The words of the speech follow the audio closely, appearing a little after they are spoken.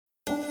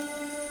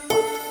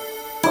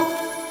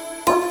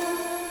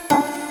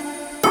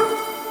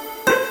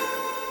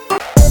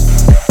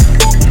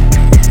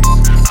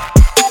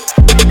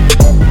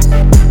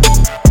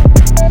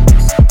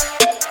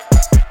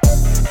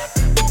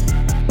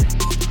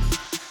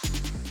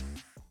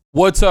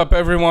What's up,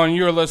 everyone?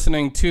 You're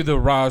listening to the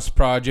RAS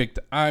Project.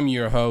 I'm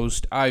your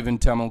host, Ivan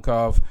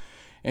Temelkov,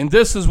 and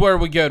this is where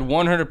we get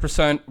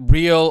 100%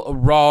 real,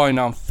 raw, and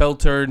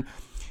unfiltered.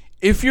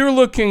 If you're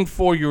looking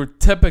for your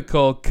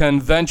typical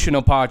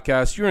conventional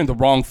podcast, you're in the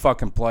wrong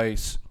fucking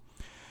place.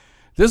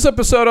 This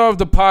episode of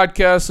the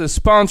podcast is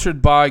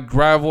sponsored by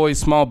Gravois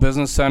Small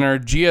Business Center.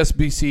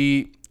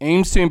 GSBC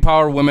aims to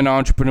empower women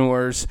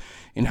entrepreneurs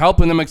in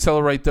helping them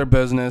accelerate their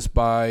business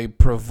by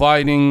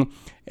providing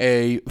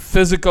a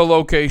physical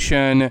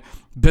location,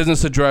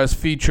 business address,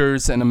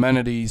 features, and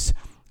amenities.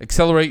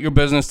 Accelerate your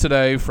business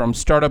today from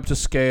startup to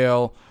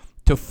scale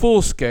to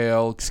full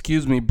scale,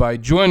 by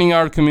joining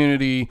our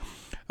community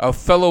of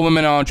fellow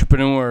women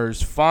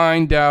entrepreneurs.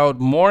 Find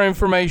out more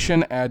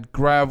information at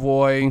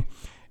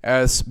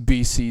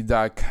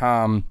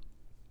gravoissbc.com.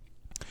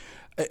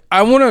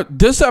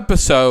 This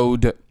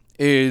episode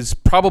is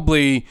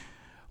probably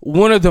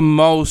one of the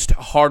most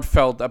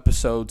heartfelt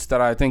episodes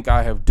that I think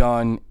I have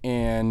done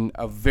in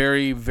a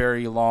very,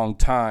 very long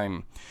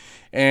time.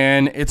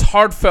 And it's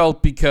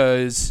heartfelt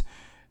because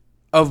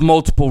of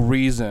multiple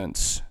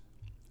reasons.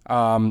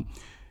 The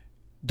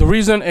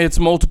reason it's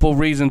multiple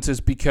reasons is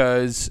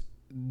because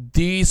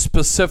these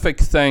specific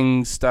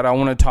things that I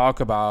want to talk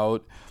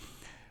about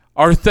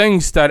are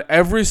things that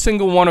every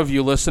single one of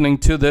you listening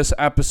to this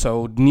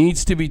episode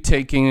needs to be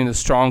taking into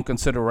strong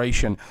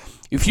consideration.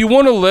 If you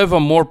want to live a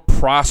more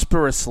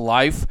prosperous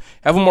life,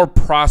 have a more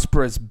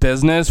prosperous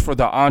business for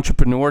the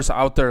entrepreneurs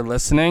out there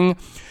listening,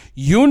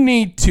 you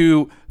need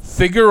to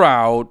figure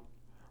out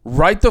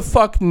right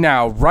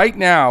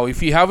now,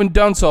 if you haven't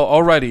done so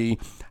already,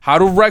 how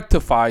to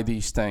rectify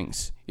these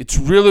things. It's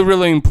really,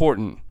 really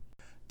important.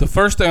 The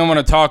first thing I want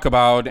to talk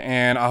about,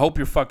 and I hope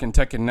you're fucking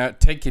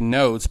taking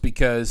notes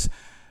because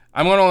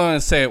I'm only going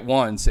to say it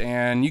once,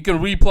 and you can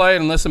replay it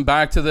and listen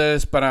back to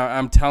this, but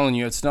I'm telling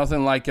you, it's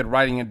nothing like it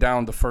writing it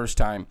down the first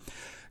time.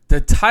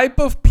 The type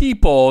of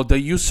people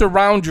that you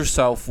surround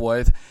yourself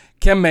with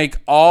can make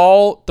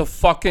all the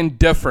fucking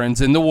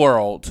difference in the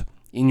world,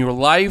 in your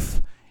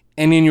life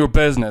and in your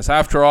business.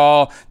 After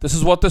all, this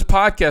is what this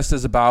podcast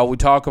is about. We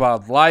talk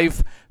about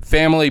life,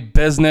 family,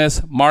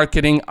 business,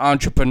 marketing,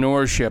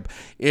 entrepreneurship.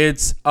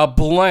 It's a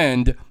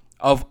blend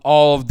of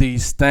all of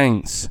these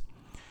things.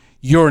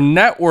 Your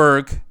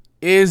network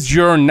is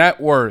your net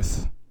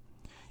worth.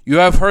 You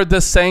have heard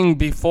this saying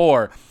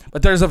before,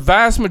 but there's a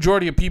vast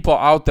majority of people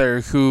out there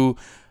who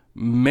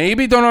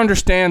maybe don't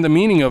understand the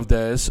meaning of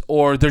this,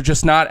 or they're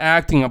just not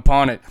acting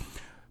upon it.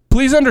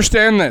 Please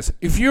understand this.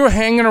 If you're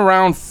hanging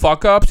around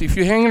fuck-ups, if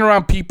you're hanging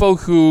around people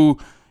who,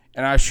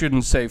 and I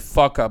shouldn't say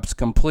fuck-ups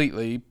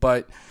completely,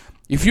 but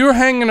if you're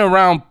hanging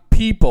around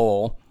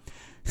people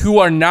who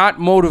are not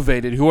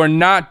motivated, who are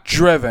not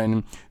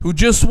driven, who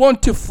just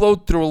want to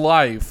float through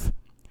life,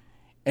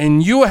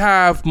 and you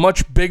have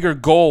much bigger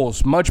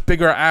goals, much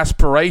bigger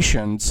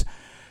aspirations,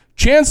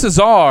 chances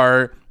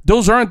are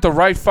those aren't the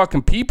right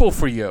fucking people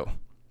for you.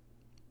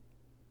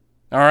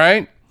 All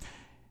right?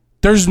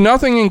 There's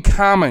nothing in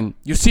common.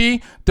 You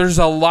see, there's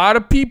a lot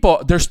of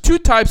people. There's two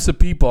types of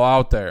people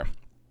out there.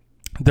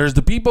 There's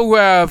the people who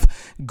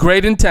have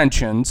great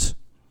intentions,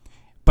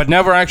 but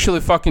never actually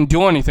fucking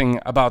do anything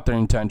about their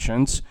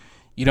intentions.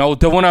 You know,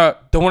 they want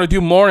to do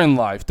more in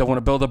life. They want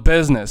to build a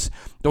business.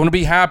 They want to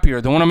be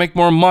happier. They want to make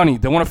more money.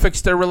 They want to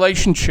fix their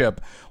relationship,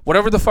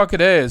 whatever the fuck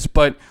it is.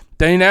 But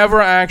they never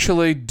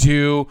actually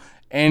do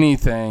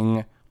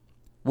anything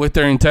with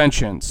their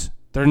intentions.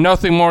 They're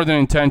nothing more than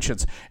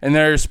intentions. And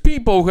there's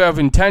people who have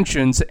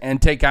intentions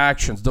and take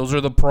actions. Those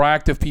are the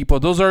proactive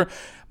people. Those are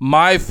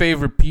my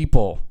favorite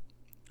people.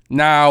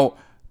 Now,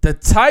 the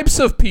types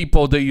of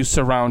people that you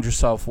surround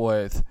yourself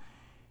with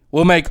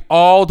will make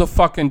all the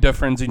fucking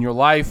difference in your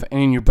life and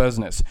in your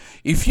business.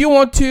 If you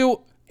want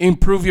to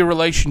improve your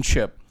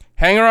relationship,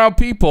 hang around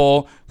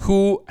people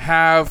who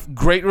have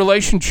great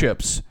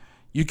relationships.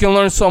 You can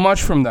learn so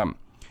much from them.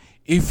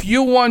 If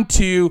you want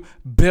to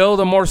build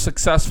a more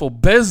successful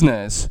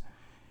business,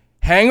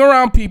 hang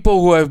around people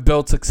who have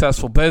built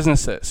successful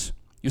businesses.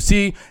 You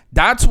see,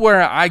 that's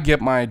where I get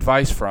my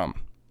advice from.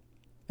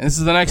 And this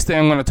is the next thing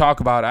I'm going to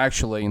talk about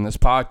actually in this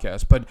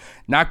podcast, but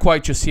not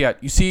quite just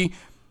yet. You see,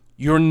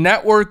 your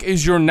network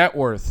is your net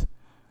worth.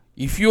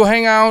 If you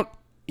hang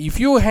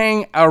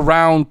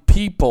around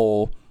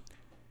people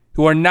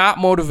who are not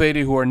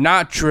motivated, who are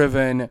not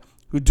driven,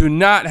 who do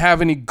not have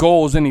any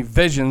goals, any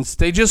visions,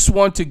 they just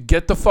want to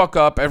get the fuck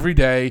up every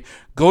day,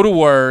 go to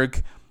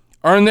work,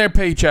 earn their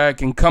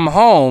paycheck, and come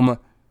home,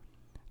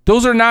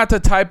 those are not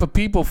the type of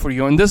people for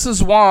you. And this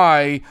is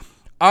why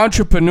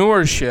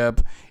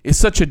entrepreneurship is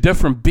such a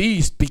different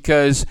beast,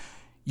 because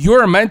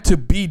you're meant to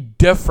be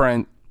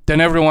different than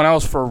everyone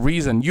else for a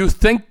reason. You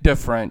think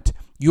different.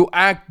 You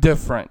act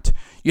different.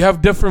 You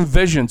have different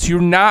visions.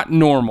 You're not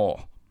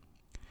normal.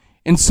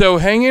 And so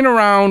hanging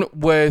around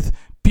with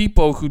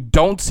people who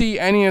don't see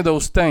any of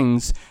those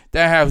things,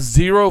 that have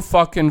zero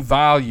fucking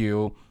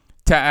value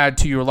to add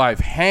to your life.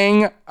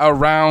 Hang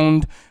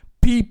around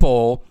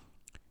people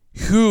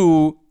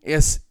who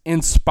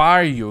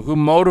inspire you, who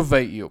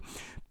motivate you.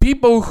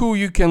 People who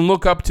you can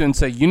look up to and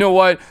say, you know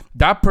what?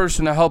 That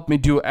person helped me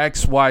do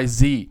X, Y,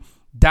 Z.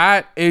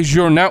 That is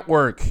your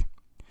network.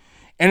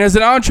 And as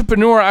an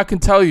entrepreneur, I can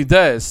tell you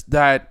this,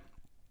 that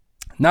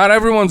not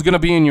everyone's going to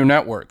be in your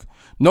network.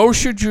 Nor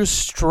should you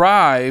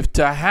strive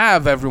to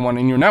have everyone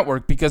in your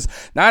network, because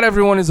not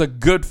everyone is a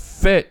good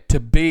fit to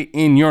be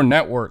in your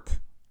network.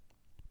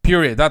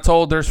 Period. That's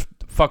all there's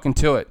fucking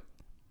to it.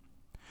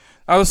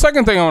 Now, the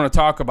second thing I want to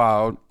talk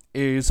about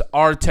is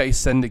Arete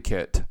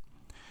Syndicate.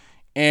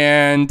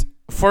 And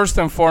first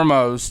and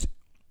foremost,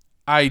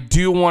 I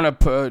do want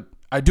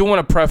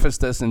to preface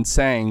this in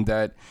saying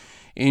that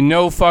in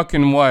no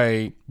fucking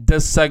way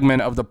this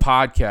segment of the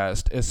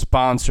podcast is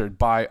sponsored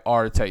by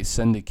Arete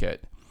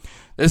Syndicate.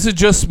 This is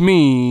just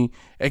me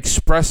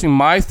expressing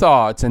my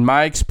thoughts and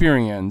my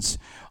experience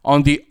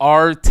on the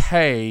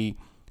Arete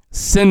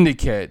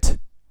Syndicate,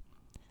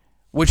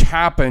 which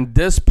happened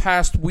this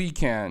past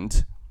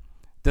weekend,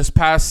 this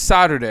past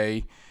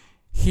Saturday,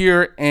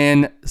 here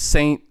in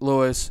St.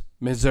 Louis,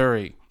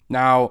 Missouri.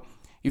 Now,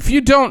 if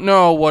you don't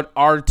know what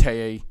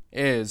Arete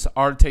is,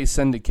 Arete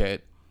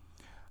Syndicate,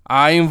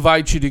 I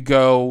invite you to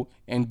go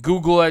and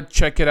Google it,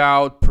 check it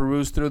out,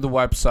 peruse through the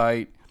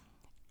website,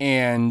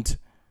 and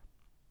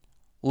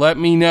let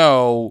me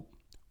know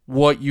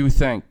what you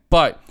think.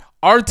 But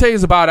Arete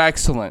is about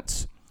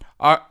excellence.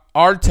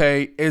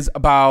 Arete is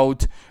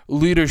about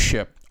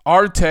leadership.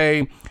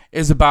 Arete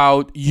is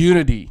about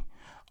unity.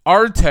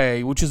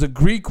 Arete, which is a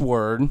Greek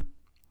word,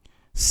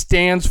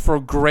 stands for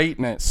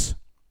greatness.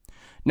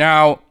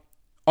 Now,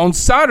 on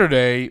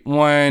Saturday,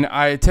 when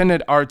I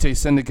attended Arete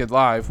Syndicate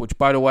Live, which,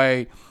 by the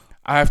way,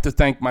 I have to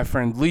thank my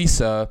friend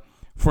Lisa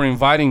for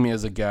inviting me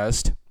as a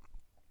guest,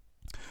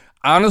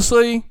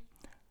 honestly,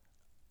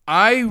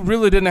 I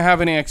really didn't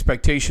have any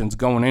expectations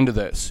going into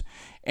this.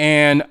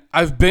 And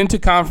I've been to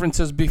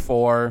conferences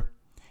before,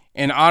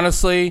 and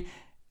honestly,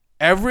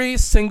 every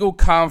single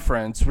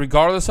conference,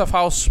 regardless of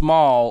how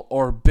small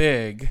or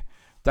big,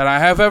 that I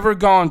have ever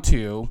gone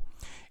to,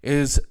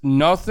 is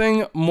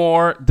nothing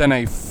more than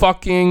a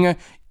fucking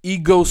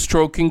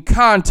ego-stroking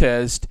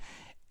contest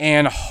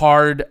and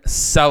hard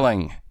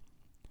selling.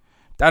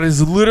 That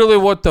is literally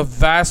what the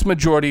vast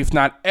majority, if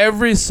not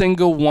every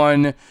single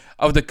one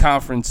of the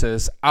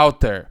conferences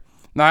out there.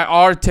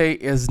 Now, Arete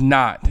is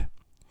not.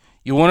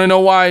 You want to know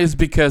why? Is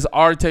because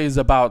Arete is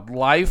about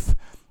life,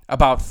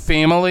 about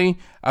family,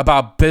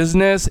 about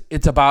business.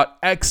 It's about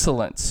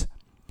excellence.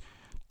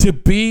 To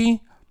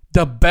be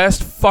the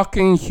best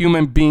fucking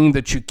human being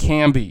that you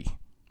can be.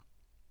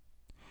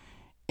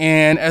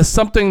 And as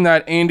something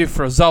that Andy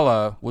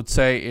Frisella would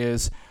say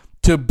is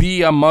to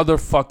be a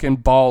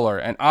motherfucking baller.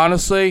 And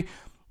honestly,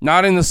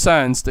 not in the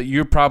sense that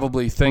you're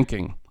probably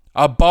thinking.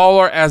 A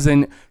baller as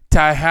in to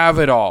have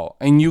it all.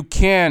 And you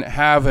can't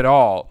have it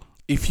all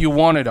if you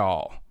want it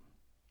all.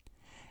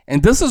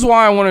 And this is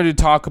why I wanted to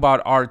talk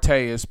about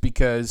Arete, is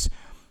because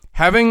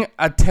having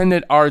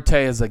attended Arete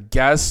as a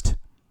guest,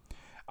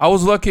 I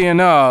was lucky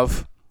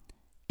enough,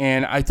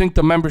 and I think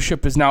the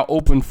membership is now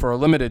open for a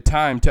limited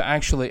time, to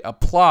actually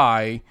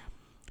apply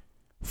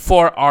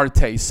for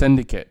Arete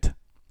Syndicate.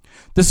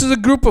 This is a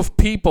group of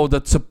people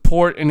that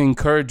support and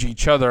encourage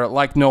each other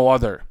like no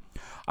other.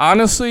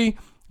 Honestly,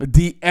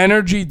 the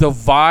energy, the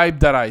vibe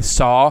that I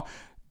saw,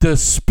 the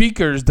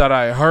speakers that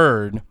I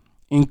heard,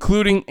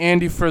 including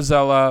Andy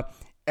Frisella,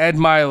 Ed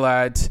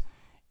Milet,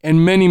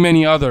 and many,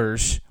 many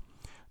others,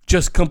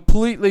 just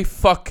completely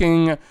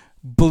fucking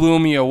blew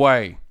me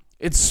away.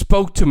 It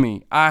spoke to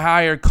me, a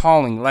higher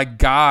calling, like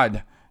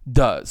God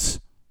does.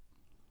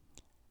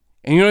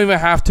 And you don't even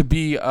have to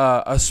be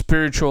a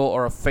spiritual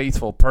or a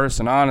faithful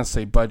person,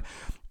 honestly, but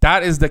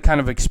that is the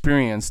kind of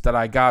experience that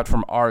I got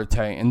from Arete,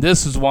 and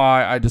this is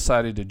why I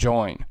decided to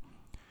join.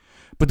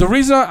 But the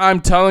reason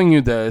I'm telling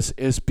you this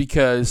is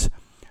because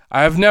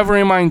I have never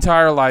in my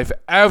entire life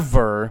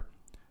ever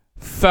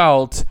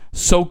felt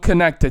so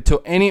connected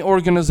to any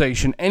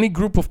organization, any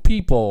group of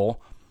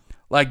people,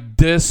 like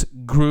this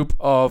group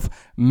of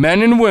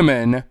men and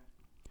women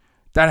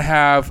that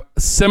have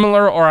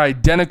similar or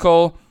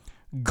identical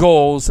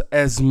goals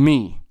as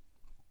me.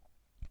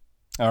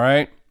 All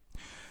right?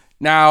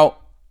 Now,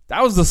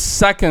 that was the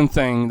second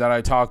thing that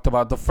I talked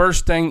about. The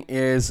first thing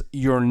is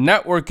your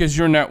network is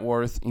your net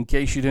worth, in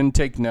case you didn't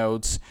take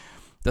notes.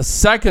 The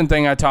second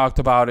thing I talked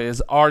about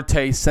is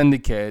Arete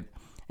Syndicate,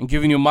 and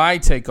giving you my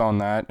take on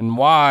that and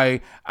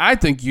why I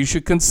think you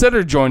should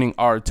consider joining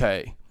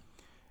Arete,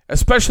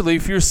 especially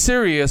if you're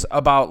serious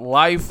about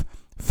life,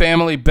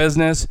 family,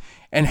 business,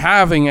 and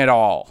having it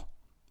all,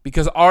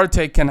 because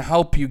Arete can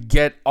help you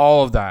get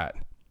all of that.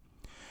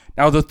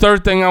 Now, the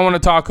third thing I want to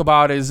talk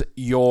about is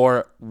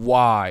your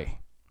why.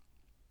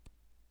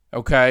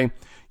 Okay?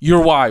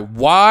 Your why.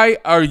 Why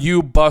are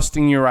you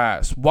busting your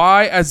ass?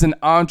 Why, as an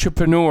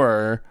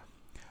entrepreneur,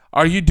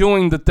 are you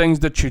doing the things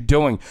that you're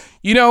doing?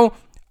 You know,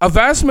 a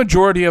vast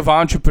majority of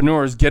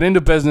entrepreneurs get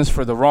into business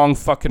for the wrong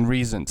fucking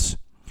reasons.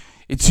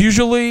 It's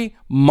usually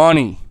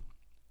money.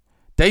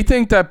 They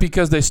think that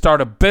because they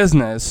start a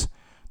business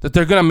that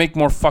they're going to make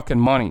more fucking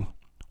money.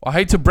 Well, I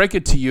hate to break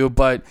it to you,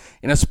 but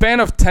in a span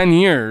of 10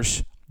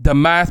 years, the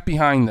math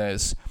behind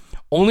this,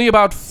 only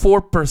about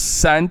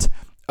 4%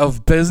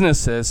 of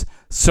businesses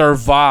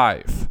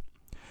survive.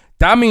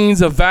 That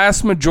means a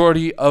vast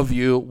majority of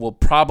you will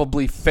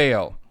probably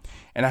fail.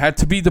 And I hate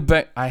to be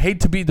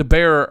the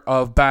bearer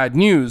of bad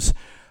news,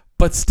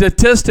 but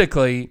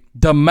statistically,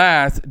 the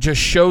math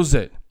just shows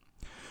it.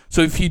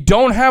 So if you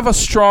don't have a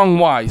strong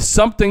why,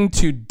 something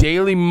to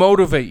daily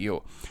motivate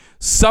you,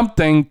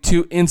 something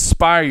to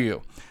inspire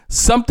you,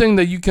 something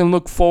that you can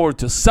look forward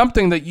to,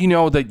 something that you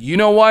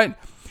know what?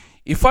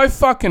 If I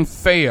fucking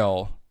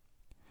fail,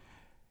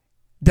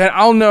 then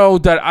I'll know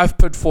that I've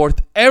put forth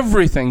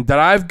everything that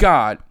I've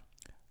got,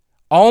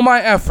 all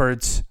my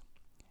efforts,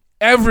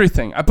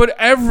 everything. I put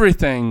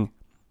everything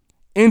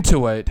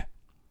into it.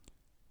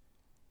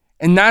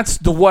 And that's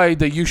the way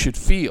that you should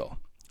feel.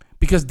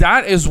 Because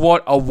that is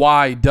what a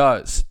why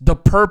does. The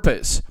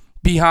purpose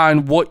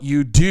behind what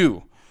you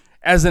do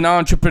as an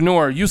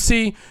entrepreneur. You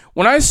see,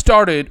 when I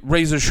started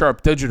Razor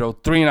Sharp Digital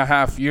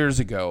 3.5 years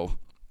ago,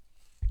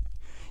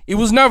 it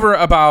was never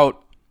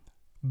about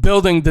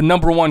building the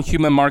number one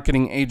human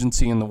marketing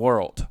agency in the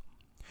world.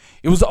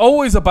 It was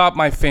always about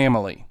my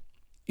family.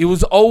 It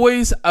was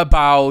always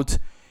about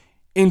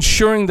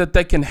ensuring that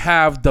they can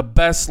have the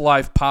best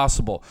life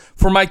possible.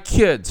 For my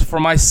kids, for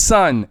my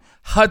son,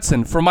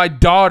 Hudson, for my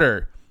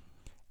daughter,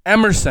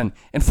 Emerson,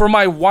 and for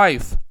my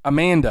wife,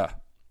 Amanda.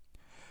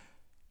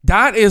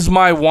 That is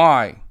my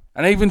why.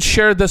 And I even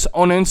shared this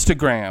on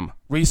Instagram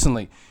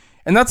recently.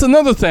 And that's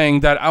another thing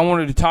that I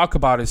wanted to talk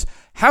about is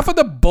half of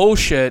the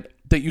bullshit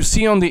that you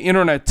see on the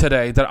internet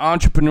today that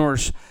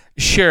entrepreneurs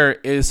share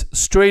is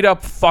straight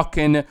up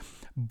fucking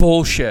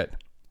bullshit.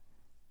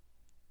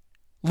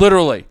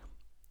 Literally.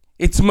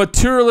 It's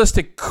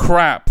materialistic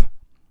crap.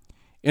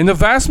 And the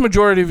vast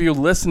majority of you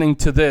listening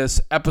to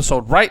this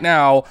episode right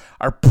now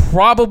are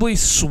probably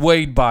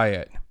swayed by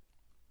it.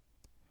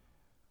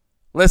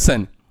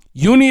 Listen,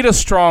 you need a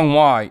strong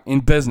why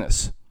in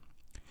business.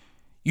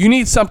 You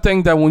need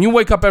something that when you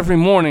wake up every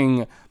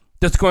morning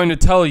that's going to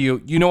tell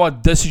you, you know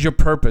what, this is your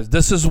purpose.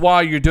 This is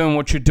why you're doing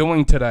what you're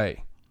doing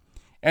today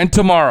and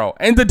tomorrow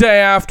and the day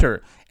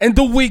after and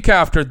the week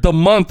after, the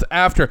month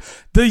after,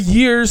 the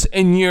years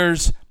and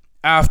years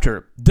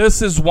after.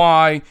 This is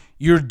why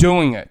you're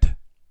doing it.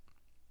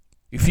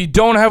 If you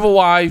don't have a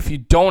why, if you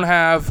don't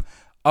have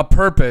a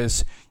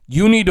purpose,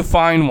 you need to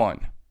find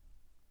one.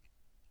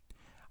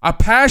 A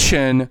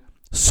passion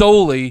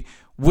solely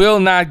will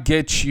not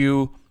get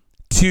you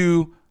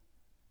to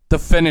the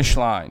finish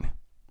line.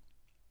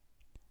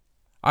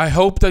 I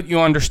hope that you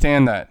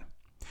understand that.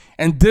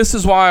 And this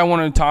is why I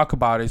want to talk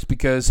about it, is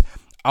because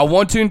I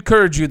want to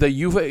encourage you that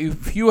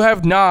if you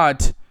have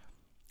not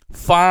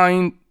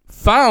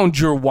found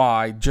your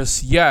why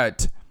just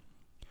yet,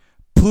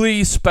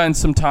 please spend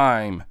some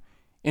time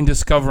in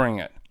discovering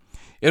it.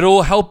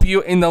 It'll help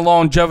you in the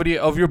longevity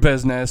of your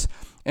business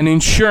and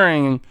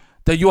ensuring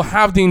that you'll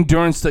have the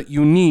endurance that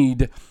you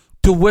need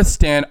to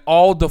withstand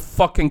all the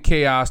fucking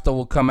chaos that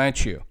will come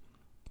at you.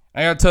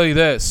 I gotta tell you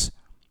this.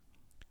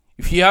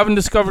 If you haven't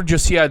discovered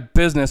just yet,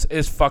 business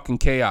is fucking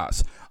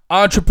chaos.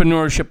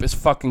 Entrepreneurship is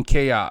fucking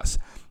chaos.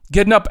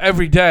 Getting up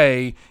every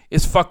day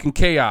is fucking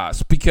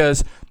chaos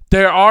because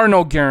there are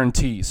no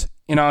guarantees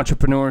in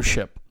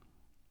entrepreneurship.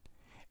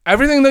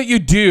 Everything that you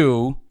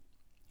do,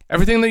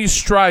 everything that you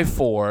strive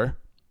for,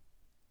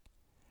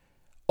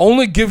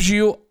 only gives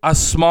you a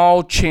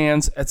small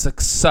chance at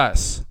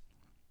success.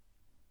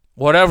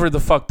 Whatever the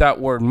fuck that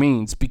word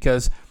means,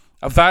 because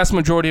a vast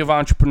majority of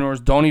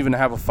entrepreneurs don't even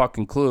have a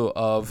fucking clue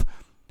of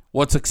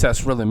what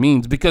success really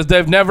means because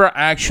they've never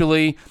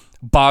actually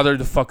bothered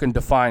to fucking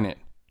define it.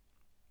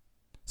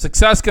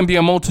 Success can be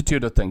a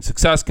multitude of things.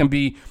 Success can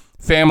be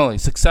family.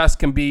 Success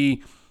can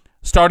be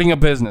starting a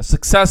business.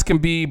 Success can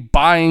be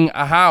buying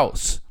a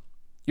house,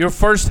 your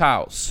first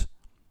house.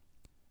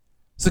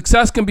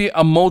 Success can be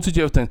a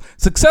multitude of things.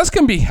 Success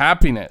can be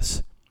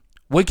happiness.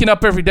 Waking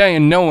up every day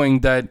and knowing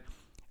that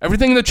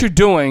everything that you're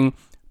doing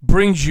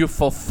brings you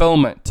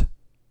fulfillment.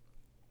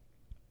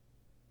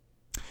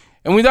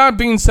 And with that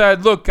being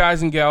said, look,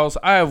 guys and gals,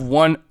 I have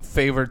one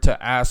favor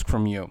to ask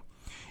from you.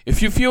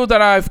 If you feel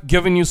that I've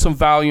given you some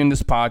value in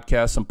this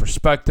podcast, some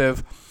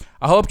perspective,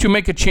 I hope you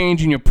make a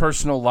change in your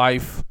personal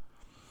life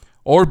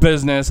or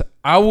business,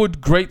 I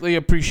would greatly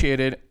appreciate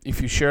it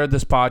if you shared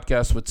this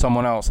podcast with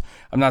someone else.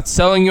 I'm not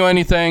selling you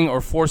anything or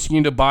forcing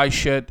you to buy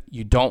shit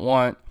you don't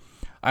want.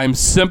 I'm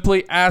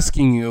simply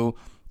asking you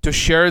to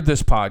share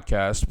this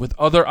podcast with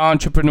other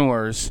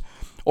entrepreneurs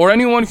or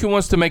anyone who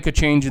wants to make a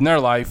change in their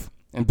life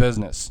and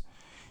business.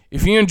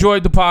 If you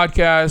enjoyed the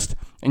podcast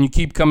and you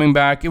keep coming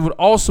back, it would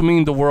also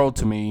mean the world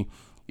to me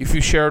if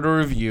you shared a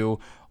review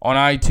on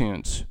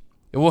iTunes.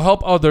 It will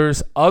help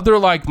others, other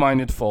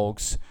like-minded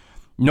folks,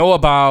 know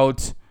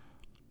about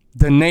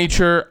the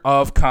nature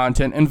of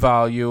content and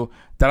value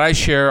that I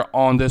share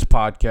on this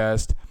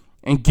podcast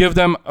and give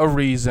them a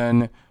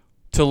reason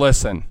to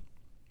listen.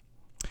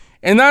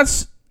 And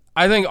that's,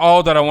 I think,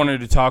 all that I wanted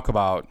to talk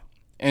about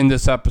in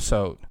this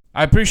episode.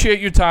 I appreciate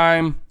your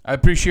time. I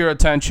appreciate your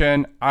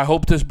attention. I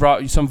hope this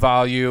brought you some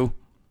value.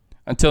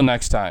 Until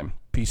next time,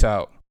 peace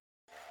out.